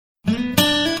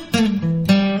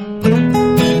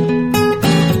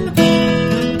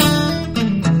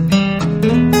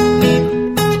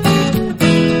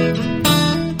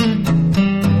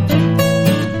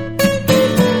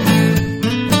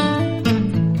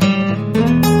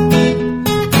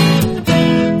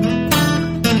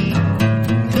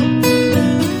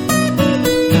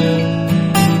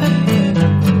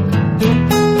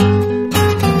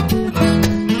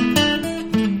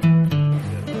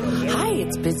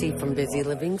Darcy from Busy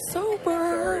Living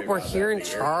Sober. We're here in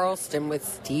Charleston with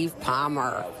Steve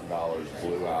Palmer.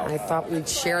 I thought we'd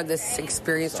share this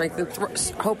experience, strength, and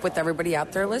hope with everybody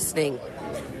out there listening.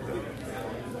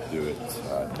 Do it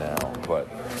now. But,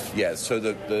 yeah, so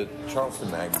the Charleston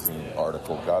Magazine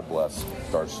article, God bless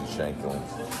Darcy Shanklin,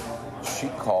 she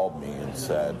called me and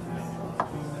said,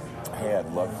 hey,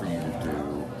 I'd love for you to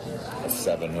do a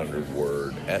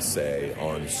 700-word essay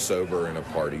on sober in a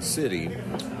party city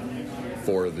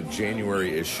for the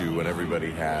January issue when everybody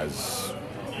has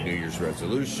New Year's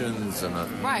resolutions.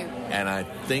 Right. And I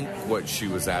think what she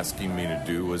was asking me to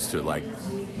do was to, like,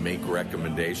 make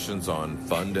recommendations on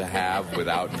fun to have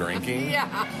without drinking.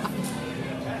 Yeah.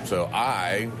 So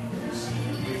I'm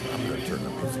going to turn the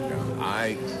music down.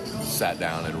 I sat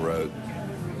down and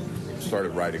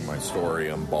started writing my story.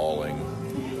 I'm bawling.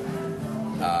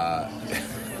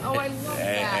 Oh, I love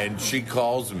that. And she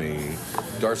calls me.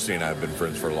 Darcy and I have been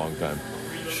friends for a long time.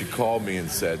 She called me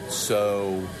and said,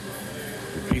 so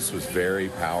the piece was very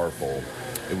powerful.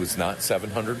 It was not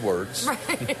 700 words.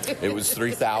 Right. It was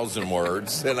 3,000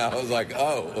 words. And I was like,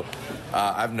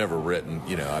 I've never written,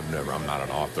 I'm not an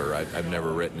author. I've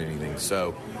never written anything.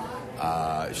 So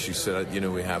she said,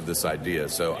 we have this idea.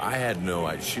 So I had no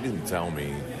idea. She didn't tell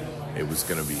me it was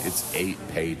going to be, it's 8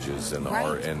 pages in the right.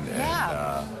 art.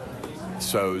 And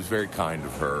so it was very kind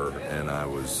of her. And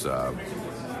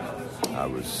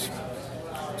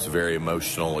it's a very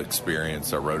emotional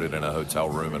experience. I wrote it in a hotel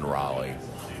room in Raleigh.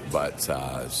 But,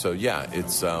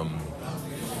 it's,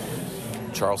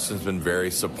 Charleston's been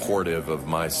very supportive of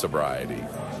my sobriety,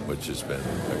 which has been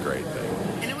a great thing.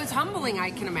 And it was humbling, I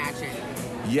can imagine.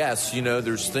 Yes,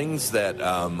 there's things that,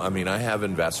 I have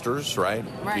investors, right?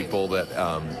 People that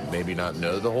maybe not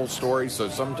know the whole story. So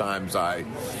sometimes I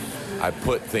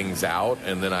put things out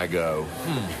and then I go,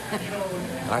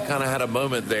 I kind of had a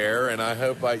moment there and I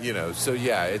hope so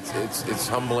yeah, it's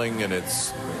humbling and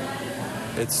it's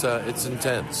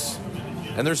intense.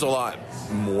 And there's a lot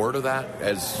more to that,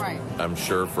 as I'm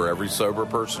sure for every sober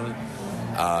person.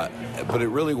 But it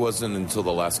really wasn't until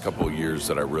the last couple of years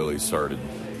that I really started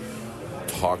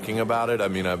talking about it. I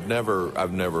mean, I've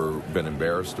never been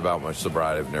embarrassed about my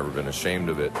sobriety. I've never been ashamed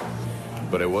of it.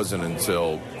 But it wasn't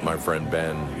until my friend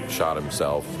Ben shot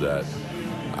himself that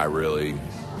I really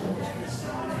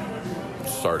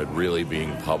started really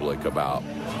being public about,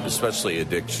 especially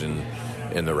addiction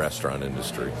in the restaurant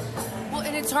industry. Well,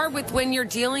 and it's hard when you're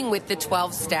dealing with the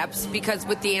 12 steps, because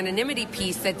with the anonymity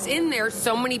piece that's in there,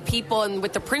 so many people, and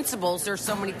with the principles, there's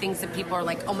so many things that people are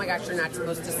like, oh my gosh, you're not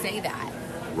supposed to say that.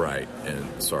 Right,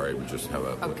 and sorry, we just have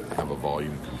a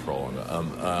volume control on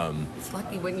the. It's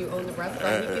lucky when you own the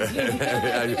restaurant.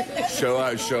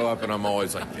 I show up, and I'm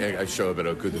always like, I show up at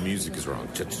the music is wrong.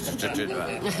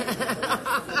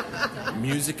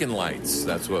 Music and lights.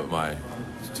 That's what my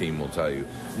team will tell you.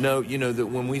 No, that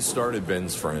when we started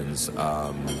Ben's Friends, it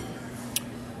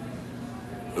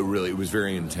was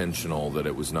very intentional that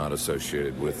it was not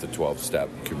associated with the 12-step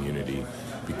community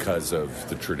because of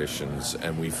the traditions,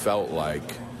 and we felt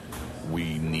like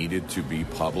we needed to be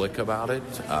public about it.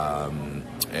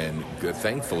 And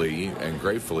thankfully and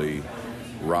gratefully,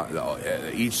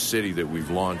 each city that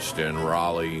we've launched in,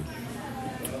 Raleigh,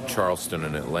 Charleston,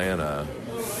 and Atlanta,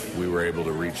 we were able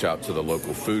to reach out to the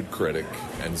local food critic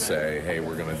and say, hey,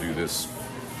 we're going to do this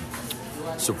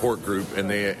support group, and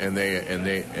they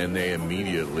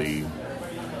immediately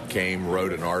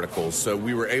wrote an article. So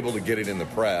we were able to get it in the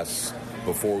press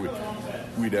before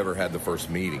we'd ever had the first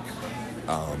meeting.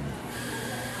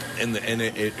 And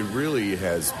it really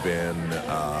has been,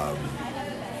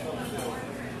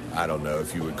 I don't know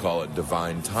if you would call it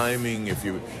divine timing.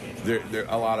 There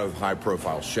a lot of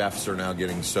high-profile chefs are now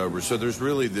getting sober. So there's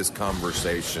really this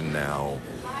conversation now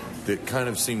that kind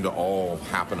of seemed to all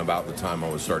happen about the time I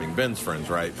was starting Ben's Friends,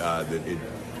 right? That it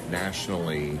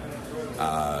nationally,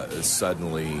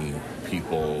 suddenly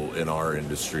people in our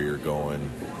industry are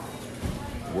going,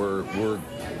 we're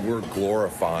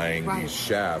glorifying these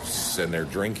chefs and their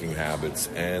drinking habits,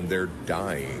 and they're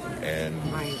dying, and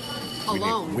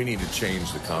we need to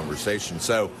change the conversation.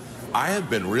 So I have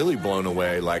been really blown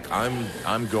away. Like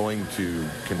I'm going to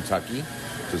Kentucky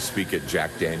to speak at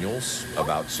Jack Daniel's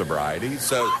about sobriety.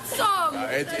 So awesome!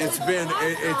 It's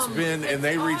been, and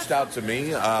they reached out to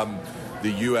me,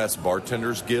 the U.S.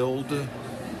 Bartenders Guild.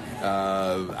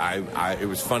 It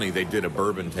was funny. They did a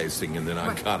bourbon tasting, and then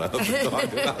I got up and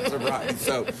talked about sobriety.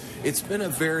 So it's been a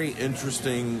very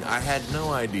interesting. I had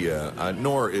no idea,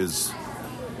 nor is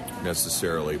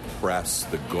necessarily press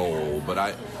the goal, but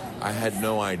I had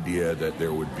no idea that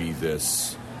there would be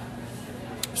this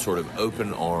sort of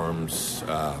open arms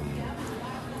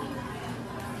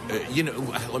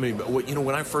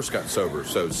when I first got sober,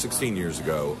 so 16 years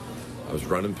ago, I was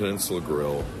running Peninsula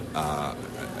Grill.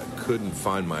 Couldn't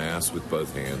find my ass with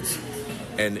both hands,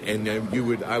 and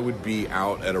I would be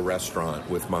out at a restaurant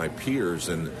with my peers,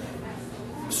 and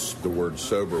the word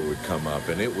sober would come up,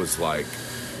 and it was like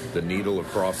the needle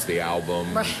across the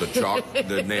album, right.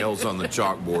 The nails on the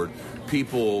chalkboard.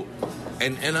 People,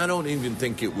 and I don't even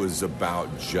think it was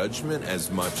about judgment as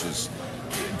much as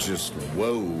just,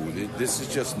 whoa, this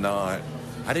is just not.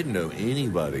 I didn't know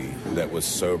anybody that was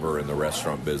sober in the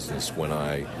restaurant business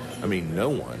no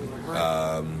one.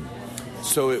 Right.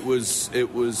 So it was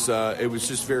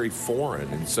just very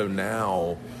foreign, and so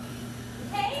now,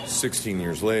 16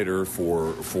 years later,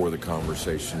 for the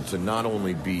conversation to not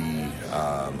only be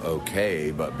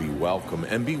okay, but be welcome,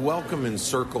 and be welcome in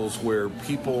circles where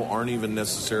people aren't even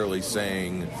necessarily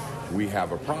saying we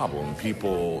have a problem.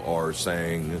 People are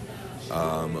saying,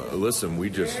 listen,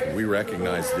 we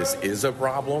recognize this is a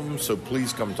problem, so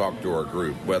please come talk to our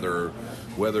group.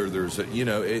 Whether there's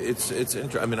it's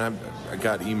interesting. I mean, I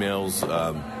got emails.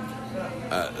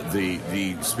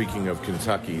 Speaking of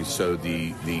Kentucky, so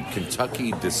the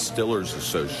Kentucky Distillers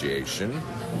Association,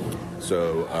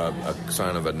 so a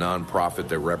sign of a nonprofit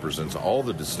that represents all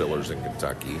the distillers in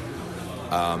Kentucky.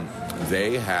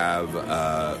 They have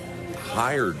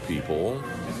hired people.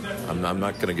 I'm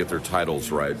not going to get their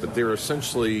titles right, but they're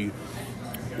essentially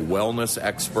wellness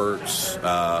experts,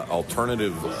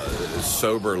 alternative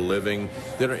sober living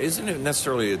that isn't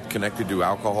necessarily connected to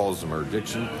alcoholism or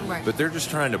addiction, right. But they're just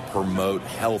trying to promote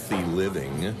healthy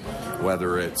living,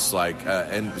 whether it's like,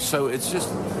 and so it's just,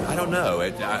 I don't know.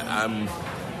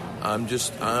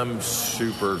 I'm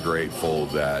super grateful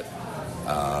that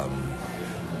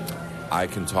I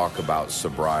can talk about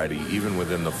sobriety even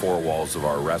within the four walls of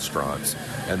our restaurants,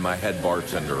 and my head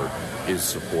bartender is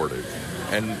supportive.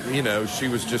 And, she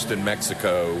was just in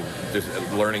Mexico just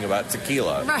learning about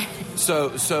tequila. Right.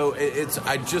 So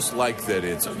I just like that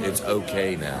it's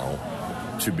okay now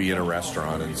to be in a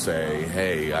restaurant and say,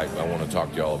 hey, I want to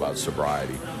talk to y'all about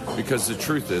sobriety. Because the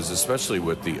truth is, especially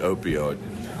with the opioid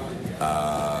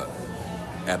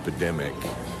epidemic,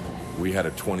 we had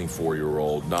a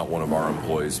 24-year-old, not one of our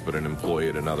employees, but an employee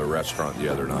at another restaurant the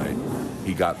other night.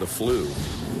 He got the flu.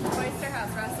 Oyster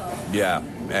House Russell. Yeah,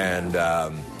 and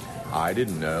I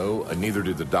didn't know, neither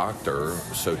did the doctor.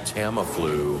 So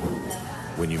Tamiflu,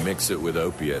 when you mix it with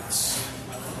opiates,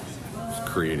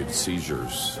 created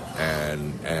seizures.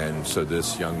 And so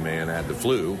this young man had the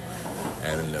flu,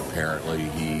 and apparently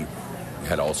he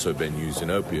had also been using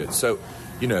opiates. So,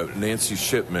 Nancy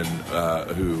Shipman,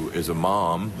 who is a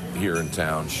mom here in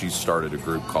town, she started a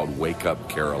group called Wake Up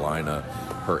Carolina.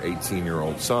 Her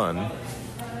 18-year-old son,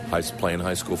 playing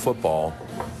high school football,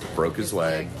 broke his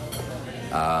leg.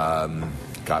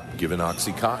 Got given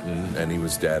OxyContin, and he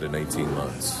was dead in 18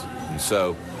 months. And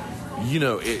so,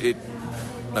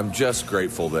 I'm just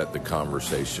grateful that the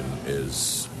conversation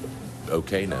is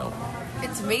okay now.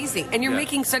 It's amazing. And you're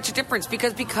making such a difference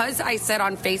because I said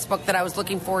on Facebook that I was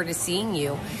looking forward to seeing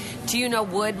you. Do you know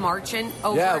Wood Marchant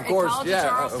over of course. at College of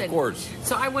Charleston? Of course.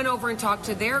 So I went over and talked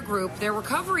to their group, their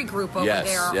recovery group over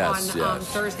there on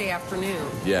Thursday afternoon.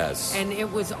 Yes. And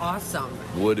it was awesome.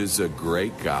 Wood is a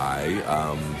great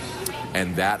guy.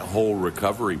 And that whole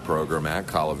recovery program at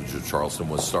College of Charleston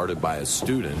was started by a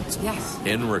student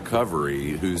in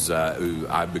recovery who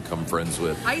I've become friends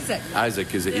with. Isaac,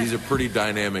 he's a pretty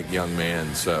dynamic young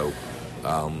man. So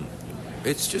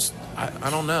it's just, I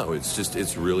don't know.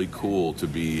 It's really cool to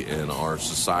be in our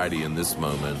society in this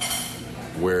moment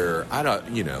where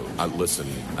listen,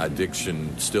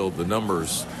 addiction still, the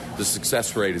numbers, the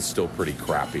success rate is still pretty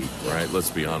crappy, right? Let's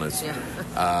be honest. Yeah.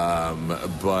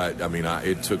 But I mean,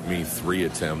 it took me 3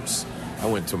 attempts. I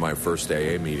went to my first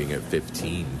AA meeting at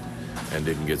 15 and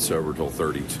didn't get sober till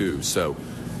 32. So,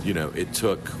 it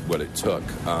took what it took.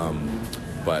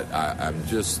 But it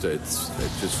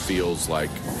just feels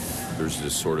like there's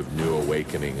this sort of new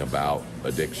awakening about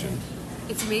addiction.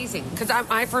 It's amazing. Because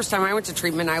my first time I went to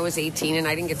treatment, I was 18, and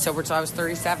I didn't get sober until I was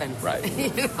 37. Right.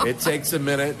 It takes a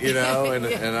minute,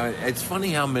 and it's funny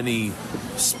how many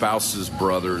spouses,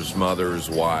 brothers, mothers,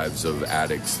 wives of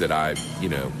addicts that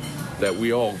that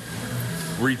we all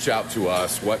reach out to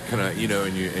us. What can I,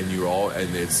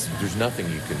 there's nothing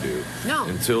you can do. No.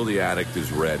 Until the addict is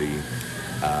ready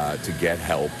to get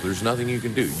help, there's nothing you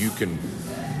can do.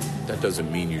 That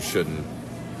doesn't mean you shouldn't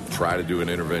try to do an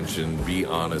intervention, be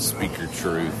honest, speak your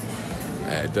truth.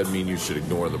 It doesn't mean you should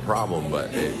ignore the problem,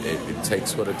 but it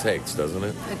takes what it takes, doesn't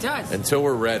it? It does. Until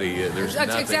we're ready, there's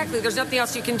nothing. Exactly. There's nothing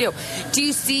else you can do. Do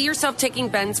you see yourself taking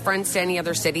Ben's friends to any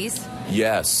other cities?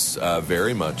 Yes,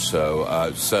 very much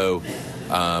so.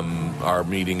 Our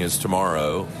meeting is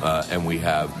tomorrow, and we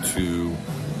have 2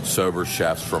 sober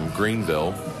chefs from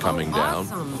Greenville coming down.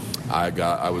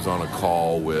 I was on a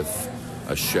call with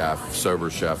a sober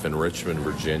chef in Richmond,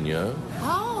 Virginia.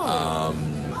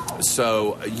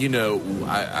 So,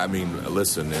 I mean,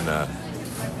 listen,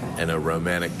 in a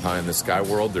romantic pie in the sky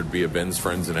world, there'd be a Ben's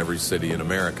Friends in every city in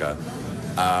America.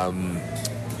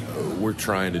 We're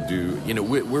trying to do,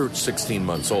 we're 16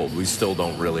 months old. We still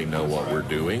don't really know what we're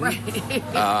doing. Right.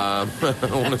 I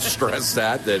want to stress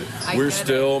that we're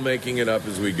still making it up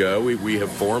as we go. We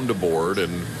have formed a board,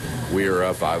 and we are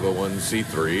a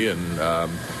 501c3, and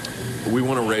we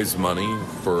want to raise money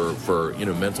for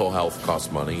mental health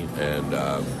costs money, and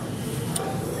a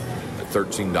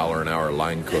 $13 an hour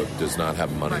line cook does not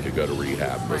have money to go to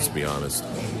rehab. Let's be honest.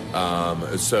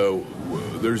 So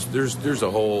there's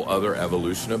a whole other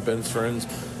evolution of Ben's Friends.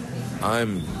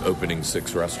 I'm opening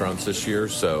 6 restaurants this year,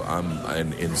 so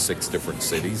I'm in 6 different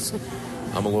cities.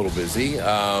 I'm a little busy,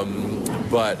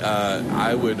 but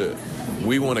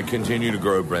we want to continue to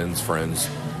grow Ben's Friends.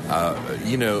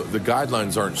 The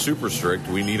guidelines aren't super strict.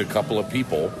 We need a couple of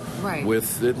people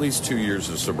with at least 2 years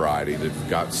of sobriety that've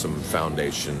got some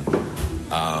foundation,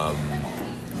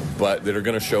 but that are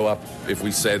going to show up if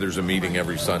we say there's a meeting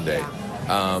every Sunday.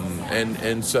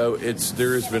 And so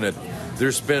there's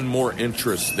been more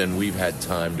interest than we've had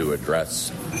time to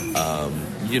address,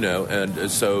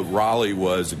 and so Raleigh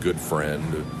was a good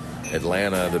friend.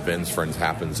 Atlanta, the Ben's Friends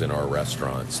happens in our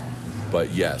restaurants,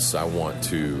 but yes, I want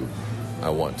to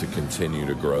continue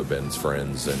to grow Ben's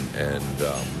Friends,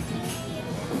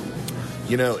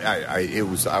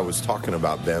 I was talking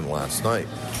about Ben last night.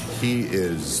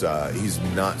 He's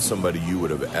not somebody you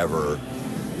would have ever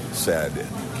said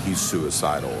he's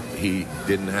suicidal. He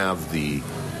didn't have the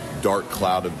dark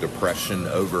cloud of depression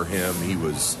over him. He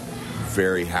was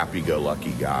very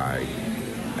happy-go-lucky guy,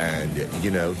 and he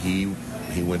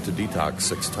went to detox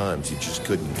 6 times. He just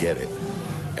couldn't get it.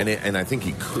 And I think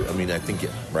he could. I think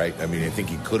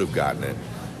he could have gotten it,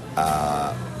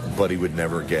 but he would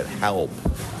never get help.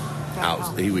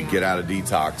 He would get out of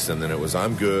detox, and then it was,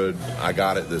 I'm good. I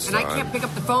got it this time. And I can't pick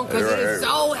up the phone because it is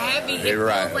so heavy. It feels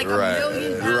like a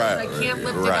million pounds. I can't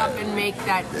lift it up and make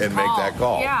that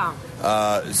call. Yeah.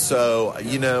 I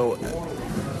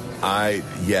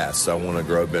want to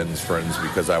grow Ben's Friends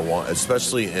because I want,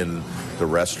 especially in the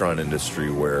restaurant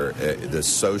industry where the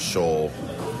social,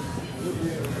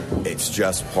 it's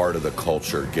just part of the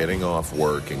culture. Getting off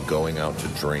work and going out to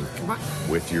drink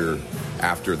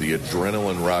after the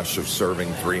adrenaline rush of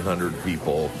serving 300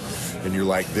 people, and you're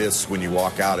like this when you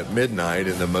walk out at midnight,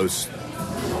 and the most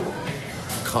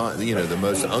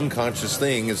unconscious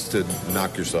thing is to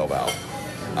knock yourself out.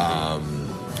 I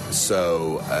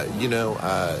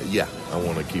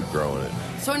want to keep growing it.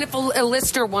 So, and if a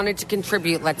listener wanted to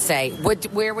contribute, let's say,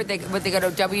 where would they go to?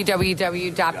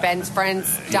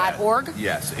 www.bensfriends.org?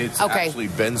 Yes, it's actually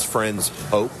Ben's Friends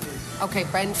Hope. Okay,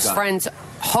 Ben's Friends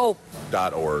Hope.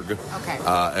 .org. Okay.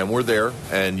 And we're there,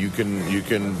 and you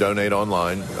can donate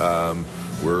online.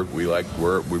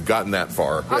 We've gotten that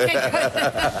far. Okay.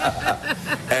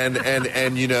 and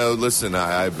listen,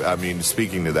 I mean,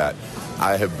 speaking to that,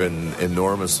 I have been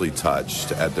enormously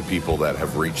touched at the people that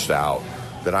have reached out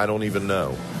that I don't even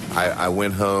know. I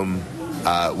went home.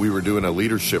 We were doing a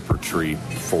leadership retreat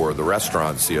for the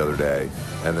restaurants the other day,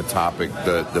 and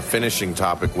the finishing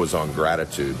topic was on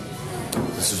gratitude.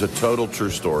 This is a total true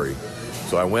story.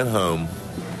 So I went home,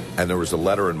 and there was a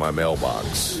letter in my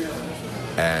mailbox,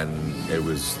 and it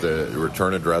was the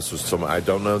return address was someone I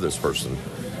don't know this person,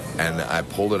 and I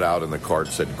pulled it out, and the card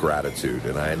said gratitude,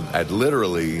 and I'd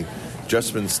literally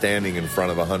just been standing in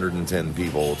front of 110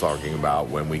 people talking about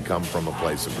when we come from a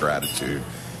place of gratitude,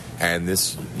 and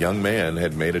this young man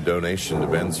had made a donation to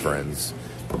Ben's Friends.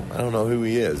 I don't know who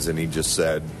he is, and he just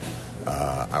said,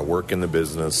 I work in the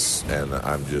business, and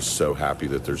I'm just so happy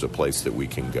that there's a place that we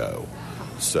can go.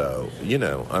 So,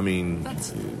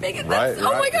 that's big. Oh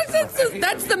my gosh,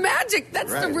 that's the magic.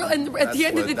 That's the real. And at the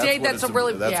end of the day, that's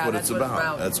what it's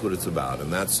about. That's what it's about,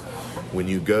 and that's when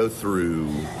you go through,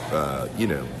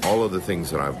 all of the things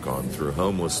that I've gone through,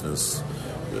 homelessness.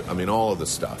 I mean, all of the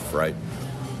stuff, right?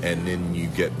 And then you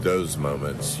get those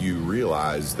moments. You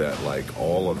realize that,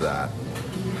 all of that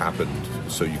happened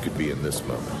so you could be in this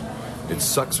moment. It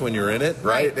sucks when you're in it,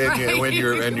 right? And when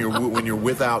you're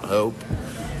without hope.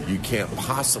 You can't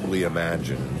possibly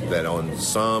imagine that on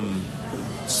some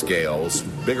scales,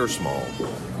 big or small,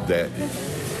 that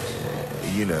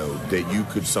you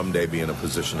could someday be in a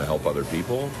position to help other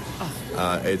people.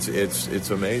 It's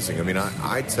amazing. I mean,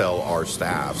 I tell our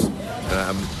staffs,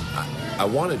 and I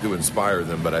wanted to inspire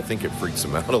them, but I think it freaks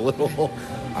them out a little.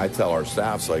 I tell our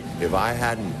staffs, like, if I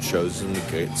hadn't chosen to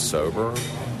get sober,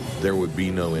 there would be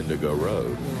no Indigo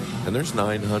Road. And there's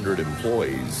 900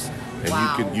 employees,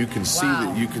 and you can see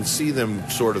that, you can see them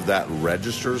sort of, that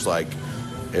registers, like,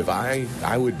 if I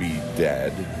would be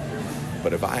dead,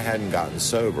 but if I hadn't gotten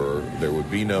sober, there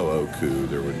would be no Oku,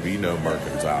 there would be no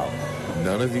Mercantile,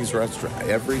 none of these restaurants.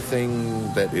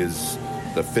 Everything that is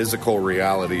the physical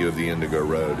reality of the Indigo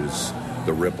Road is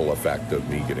the ripple effect of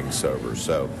me getting sober.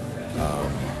 So,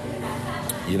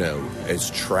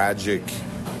 as tragic,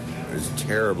 as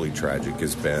terribly tragic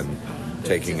as Ben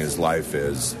taking his life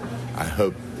is, I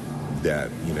hope that,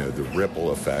 the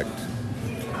ripple effect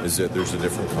is that there's a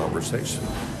different conversation.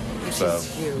 Which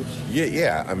is huge.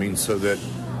 Yeah. I mean, so that,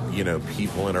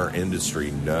 people in our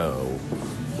industry know,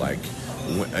 like,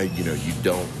 you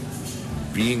don't,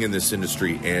 being in this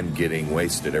industry and getting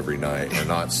wasted every night are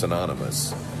not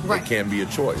synonymous. Right. It can be a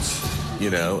choice,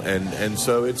 and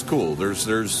so it's cool.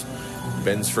 There's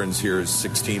Ben's Friends here is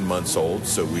 16 months old,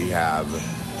 so we have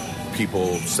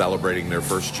people celebrating their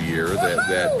first year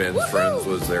that Ben's Friends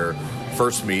was their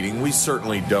first meeting. We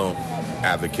certainly don't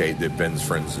advocate that Ben's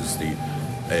Friends is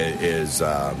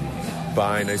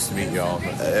bye, nice to meet y'all.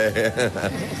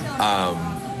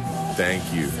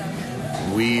 Thank you.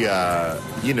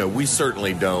 We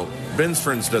certainly don't. Ben's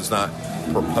Friends does not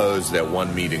propose that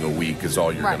one meeting a week is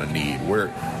all you're going to need.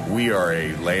 We are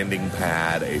a landing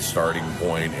pad, a starting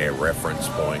point, a reference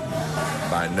point.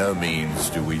 By no means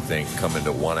do we think coming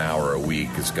to 1 hour a week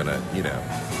is going to,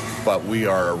 but we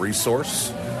are a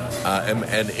resource.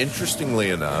 And interestingly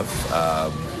enough,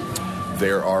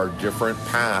 there are different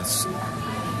paths.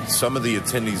 Some of the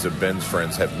attendees of Ben's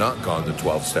Friends have not gone the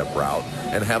 12-step route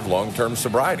and have long-term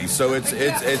sobriety. So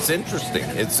it's interesting.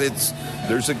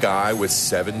 There's a guy with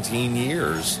 17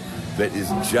 years that is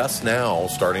just now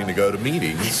starting to go to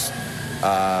meetings,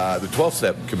 the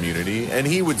 12-step community, and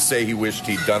he would say he wished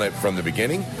he'd done it from the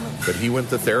beginning, but he went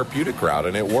the therapeutic route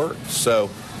and it worked. So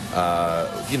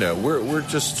we're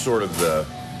just sort of the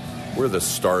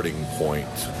starting point.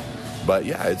 But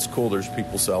yeah, it's cool. There's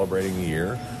people celebrating a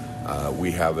year.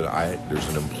 We have there's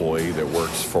an employee that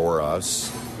works for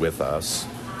us, with us,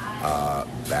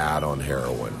 bad on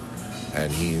heroin. And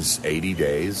he's 80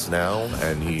 days now,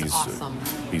 and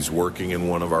he's working in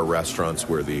one of our restaurants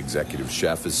where the executive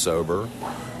chef is sober.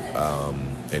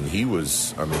 And he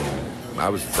was, I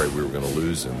was afraid we were going to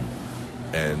lose him.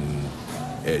 And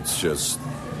it's just,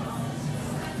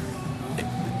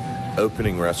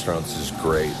 opening restaurants is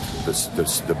great.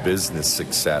 The business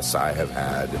success I have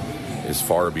had is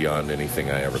far beyond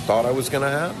anything I ever thought I was going to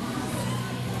have.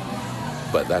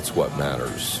 But that's what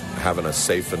matters. Having a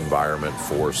safe environment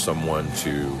for someone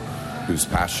who's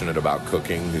passionate about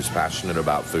cooking, who's passionate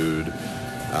about food.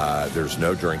 There's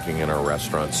no drinking in our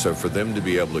restaurants. So for them to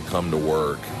be able to come to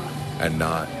work and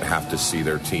not have to see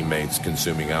their teammates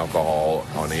consuming alcohol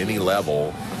on any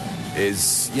level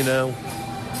is,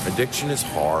 addiction is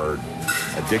hard.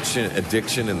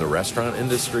 Addiction in the restaurant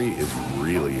industry is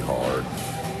really hard.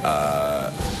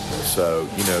 So,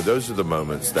 those are the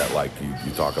moments that, like,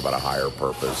 you talk about a higher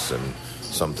purpose and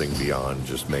something beyond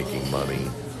just making money.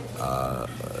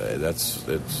 Those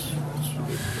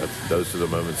are the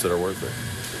moments that are worth it.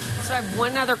 So I have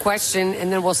one other question,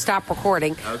 and then we'll stop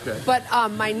recording. Okay. But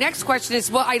my next question is,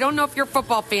 I don't know if you're a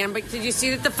football fan, but did you see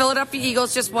that the Philadelphia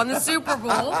Eagles just won the Super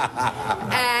Bowl?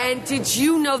 And did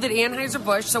you know that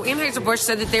Anheuser-Busch, Anheuser-Busch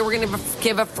said that they were going to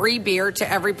give a free beer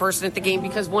to every person at the game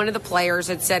because one of the players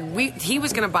had said he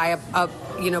was going to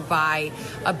buy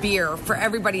a beer for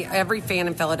everybody, every fan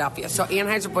in Philadelphia. So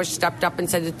Anheuser-Busch stepped up and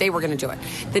said that they were going to do it.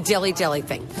 The Dilly Dilly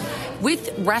thing.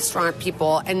 With restaurant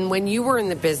people, and when you were in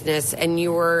the business and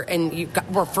you were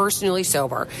first newly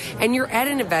sober, and you're at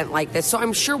an event like this, so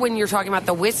I'm sure when you're talking about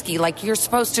the whiskey, like, you're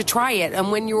supposed to try it,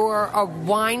 and when you're a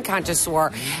wine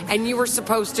connoisseur, and you were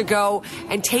supposed to go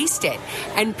and taste it,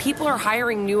 and people are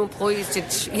hiring new employees to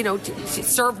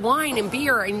serve wine and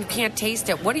beer, and you can't taste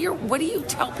it. What do you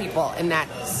tell people in that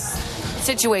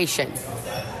situation?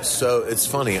 So it's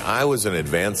funny. I was an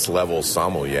advanced level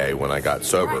sommelier when I got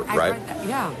sober, right?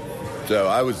 Yeah. So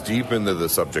I was deep into the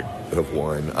subject of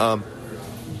wine. A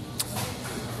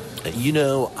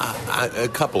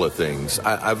couple of things.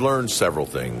 I've learned several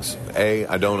things.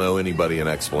 I don't owe anybody an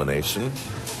explanation.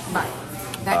 Right.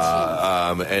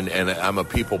 That's and I'm a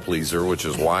people pleaser, which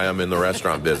is why I'm in the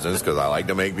restaurant business, because I like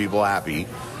to make people happy.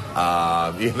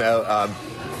 I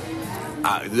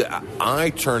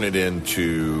turn it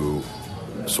into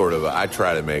sort of, I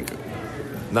try to make,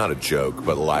 not a joke,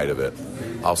 but light of it.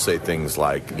 I'll say things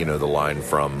like, the line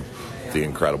from The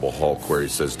Incredible Hulk, where he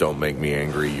says, "Don't make me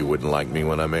angry. You wouldn't like me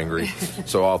when I'm angry."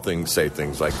 So I'll say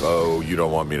things like, "Oh, you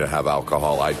don't want me to have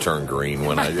alcohol. I turn green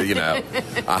when I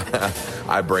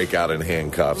break out in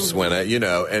handcuffs when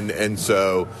and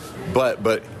so,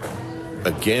 but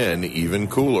again, even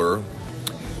cooler,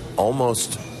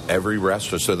 almost every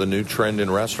restaurant. So the new trend in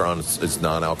restaurants is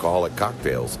non-alcoholic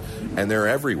cocktails, and they're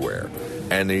everywhere.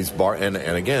 And these and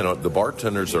again, the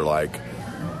bartenders are like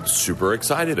super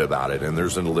excited about it, and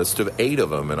there's a list of 8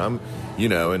 of them, and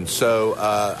and so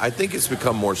I think it's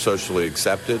become more socially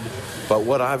accepted. But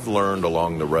what I've learned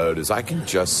along the road is I can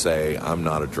just say I'm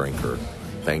not a drinker.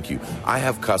 Thank you. I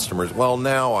have customers. Well,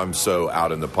 now I'm so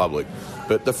out in the public,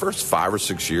 but the first 5 or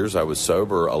 6 years I was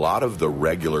sober, a lot of the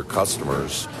regular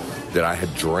customers that I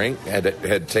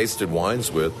had tasted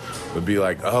wines with would be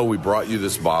like, "Oh, we brought you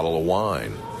this bottle of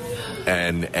wine,"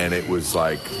 and it was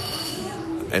like.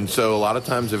 And so a lot of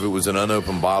times if it was an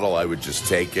unopened bottle, I would just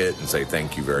take it and say,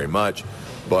 "Thank you very much."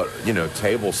 But,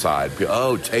 table side,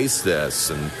 "Oh, taste this."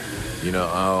 And,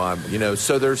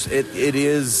 so it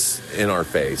is in our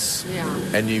face. Yeah.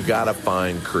 And you got to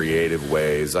find creative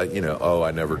ways. I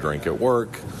never drink at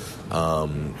work.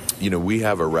 We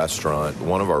have a restaurant,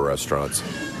 one of our restaurants,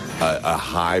 a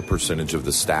high percentage of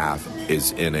the staff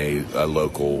is in a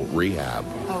local rehab.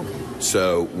 Okay.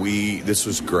 So this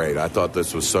was great. I thought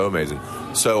this was so amazing.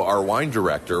 So our wine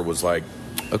director was like,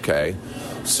 "Okay,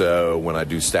 so when I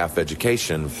do staff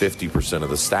education, 50% of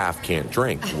the staff can't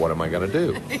drink. What am I going to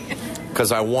do?"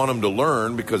 Because I want them to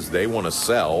learn, because they want to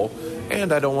sell,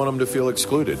 and I don't want them to feel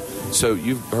excluded. So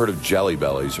you've heard of Jelly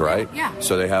Bellies, right? Yeah.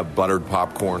 So they have buttered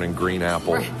popcorn and green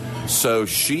apple. Right. So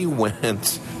she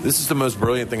went, this is the most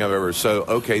brilliant thing I've ever,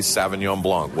 Sauvignon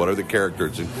Blanc. What are the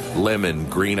characters? Lemon,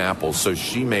 green apple. So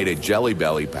she made a Jelly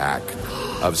Belly pack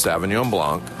of Sauvignon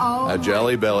Blanc, a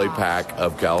Jelly Belly pack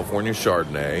of California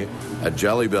Chardonnay, a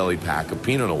Jelly Belly pack of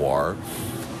Pinot Noir.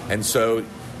 And so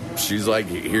she's like,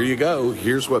 "Here you go.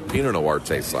 Here's what Pinot Noir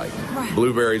tastes like. Right.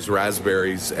 Blueberries,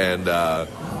 raspberries." And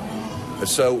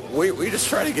so we just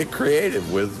try to get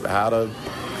creative with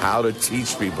how to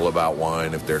teach people about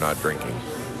wine if they're not drinking.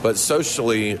 But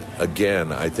socially,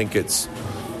 again, I think it's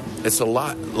a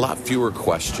lot fewer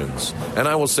questions. And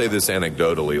I will say this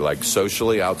anecdotally, like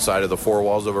socially outside of the 4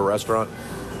 walls of a restaurant,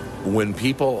 when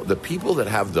the people that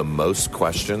have the most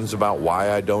questions about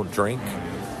why I don't drink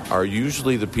are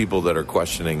usually the people that are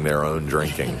questioning their own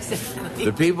drinking.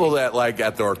 The people that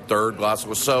at their 3rd glass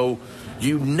so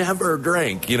you never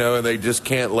drink, and they just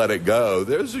can't let it go.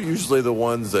 Those are usually the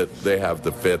ones that they have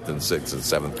the 5th and 6th and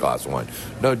 7th glass of wine.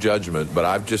 No judgment, but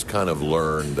I've just kind of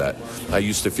learned that I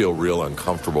used to feel real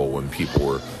uncomfortable when people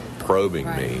were probing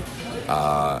me.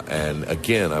 And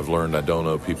again, I've learned I don't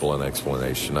owe people an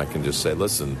explanation. I can just say,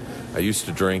 "Listen, I used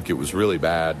to drink. It was really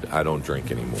bad. I don't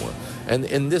drink anymore." And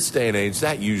in this day and age,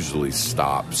 that usually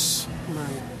stops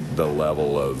the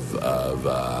level of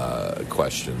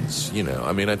questions.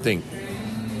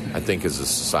 I think as a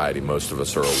society, most of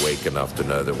us are awake enough to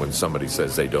know that when somebody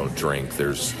says they don't drink,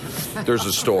 there's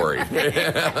a story of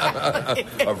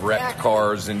wrecked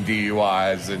cars and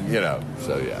DUIs and,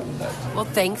 so yeah. Well,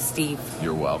 thanks, Steve.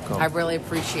 You're welcome. I really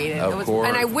appreciate it. Of course.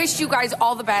 And I wish you guys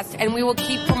all the best, and we will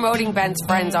keep promoting Ben's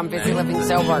Friends on Busy Living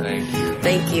Sober. Thank you.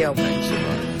 Thank you. Thanks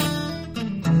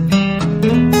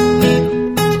so much.